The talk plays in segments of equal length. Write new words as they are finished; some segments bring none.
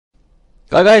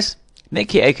Hi guys,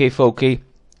 Nick here, aka Folky,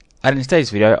 and in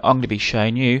today's video I'm going to be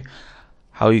showing you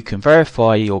how you can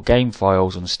verify your game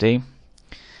files on Steam.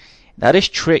 Now this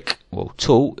trick, or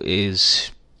tool,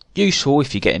 is useful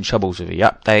if you get in troubles with your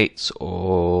updates,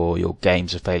 or your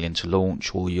games are failing to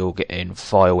launch, or you're getting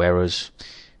file errors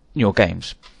in your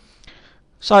games.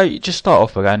 So you just start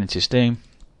off by going into Steam,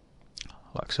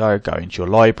 like so, go into your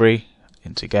library,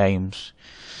 into games,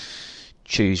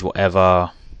 choose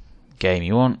whatever game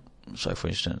you want. So for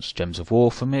instance, Gems of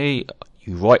War for me,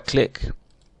 you right click,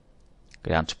 go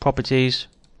down to properties,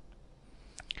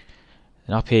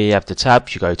 and up here you have the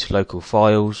tabs. You go to local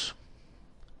files,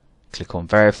 click on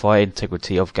verify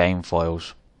integrity of game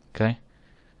files, okay,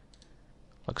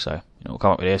 like so. It'll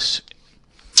come up with this.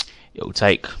 It'll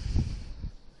take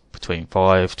between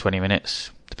 5-20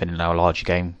 minutes depending on how large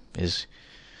your game is,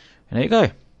 and there you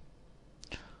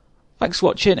go. Thanks for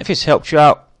watching. If this helped you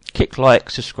out, click like,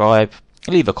 subscribe,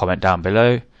 leave a comment down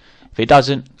below. If it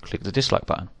doesn't, click the dislike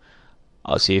button.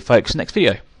 I'll see you folks next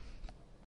video.